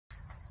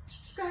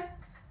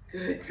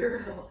Good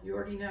girl. You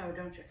already know,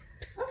 don't you?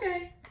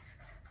 Okay.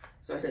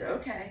 So I said,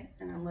 okay,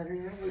 and I'm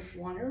letting her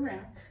wander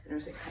around. Then I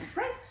say, come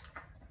front.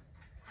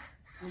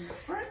 Come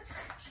front.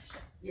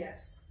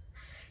 Yes.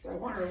 So I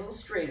want her a little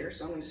straighter,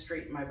 so I'm going to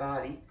straighten my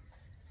body.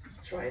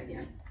 Try it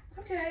again.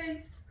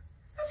 Okay.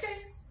 Okay.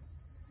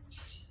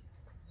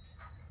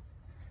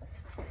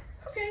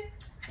 Okay.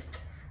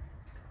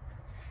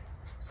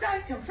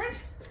 Skye, come front.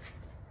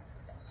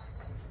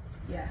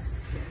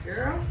 Yes. Good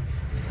girl.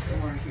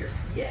 Go on here.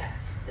 Yes.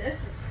 This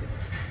is good.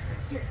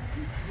 Right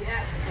here.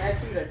 Yes. If I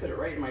had food, I'd put it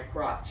right in my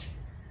crotch.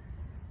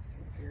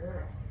 Good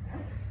girl. That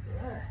was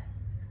good.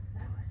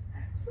 That was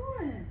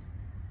excellent.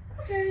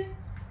 Okay.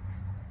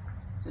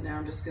 So now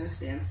I'm just going to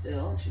stand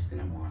still, and she's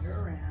going to wander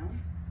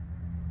around.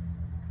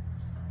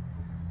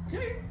 Come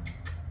here.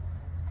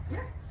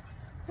 Yeah.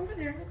 Over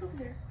there. Look over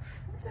there.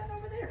 What's that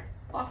over there?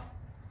 Off.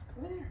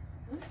 Over there.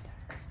 What is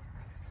that?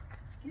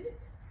 Get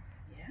it?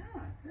 Yeah.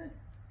 Good.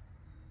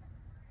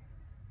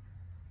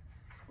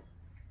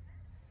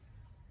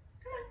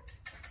 Come on.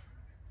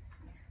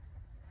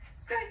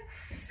 Skye.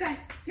 Skye.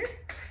 Here.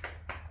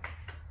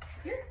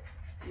 Here.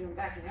 So I'm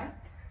backing up.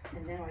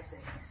 And now I say,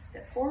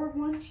 step forward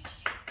one.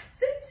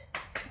 Sit.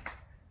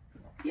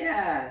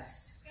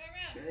 Yes.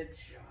 Good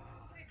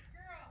job.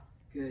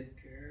 Good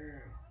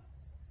girl.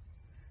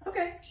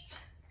 Okay.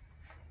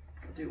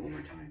 I'll do it one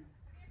more time.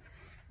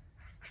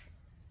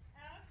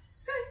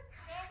 Skye.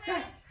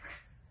 Skye.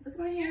 Look at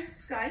my hand.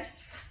 Skye.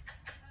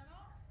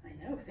 I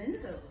know.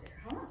 Finn's over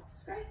there, huh?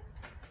 Skye.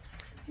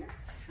 Here.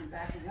 I'm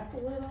backing up a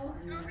little,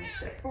 and then I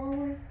step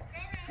forward,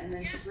 and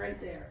then she's right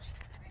there.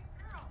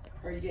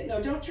 Or you get,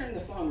 no, don't turn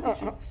the phone,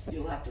 because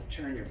you'll have to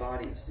turn your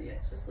body to see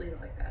it. Just leave it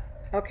like that.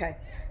 Okay.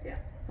 Yeah.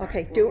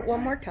 Okay, Right, do it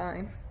one more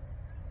time.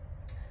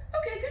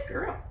 Okay, good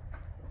girl.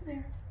 Over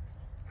there.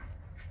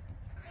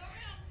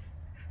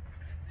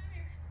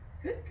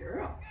 Good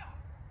girl.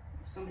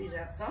 Somebody's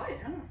outside,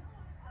 huh?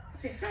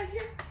 Okay, Skye,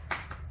 here.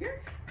 Here.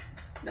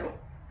 No.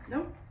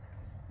 No.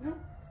 No.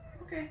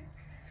 Okay.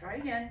 Try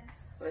again.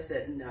 So I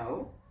said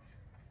no.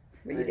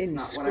 But you didn't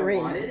That's not scream.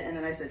 what I wanted, and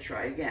then I said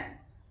try again.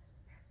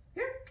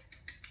 Here.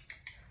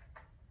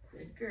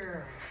 Good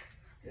girl.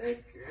 Good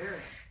girl.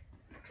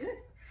 Good.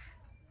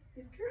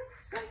 Good girl.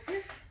 Skye,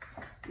 here.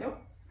 Nope.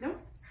 Nope.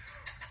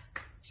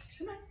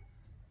 Come on.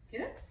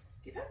 Get up.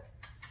 Get up.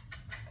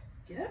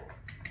 Get up.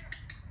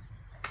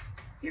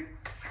 Here.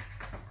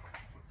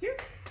 Here.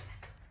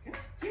 Come on.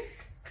 Here.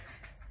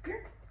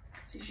 Here.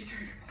 See, she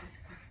turned her body.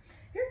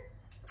 Here.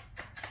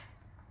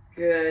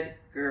 Good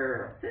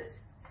girl. Sit.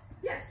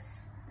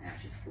 Yes. Now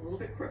she's a little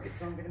bit crooked,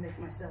 so I'm going to make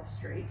myself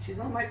straight. She's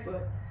on my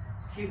foot.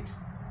 It's cute.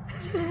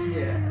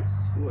 Yes.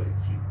 What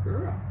a cute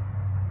girl.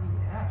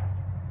 Yeah.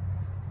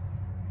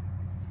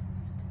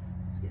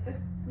 Let's get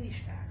the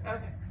leash back.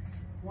 Okay.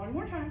 One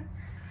more time.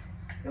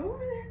 Go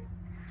over there.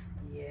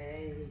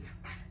 Yay.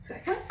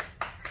 Skye, come.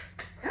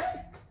 Come.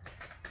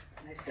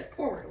 And I step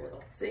forward a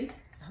little. See?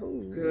 Oh.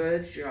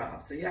 Good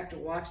job. So you have to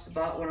watch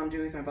what I'm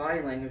doing with my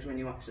body language when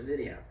you watch the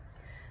video.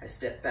 I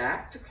step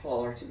back to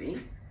call her to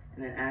me,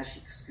 and then as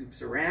she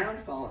scoops around,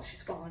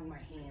 she's following my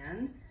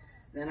hand.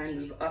 Then I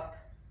move up.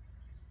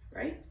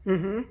 Right?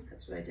 Mm-hmm.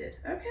 That's what I did.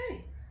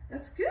 Okay.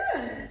 That's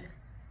good.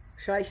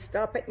 Should I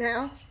stop it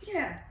now?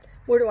 Yeah.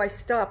 Where do I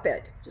stop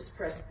it? Just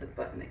press the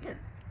button again.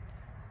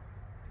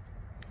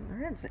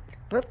 Where is it?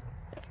 Whoop.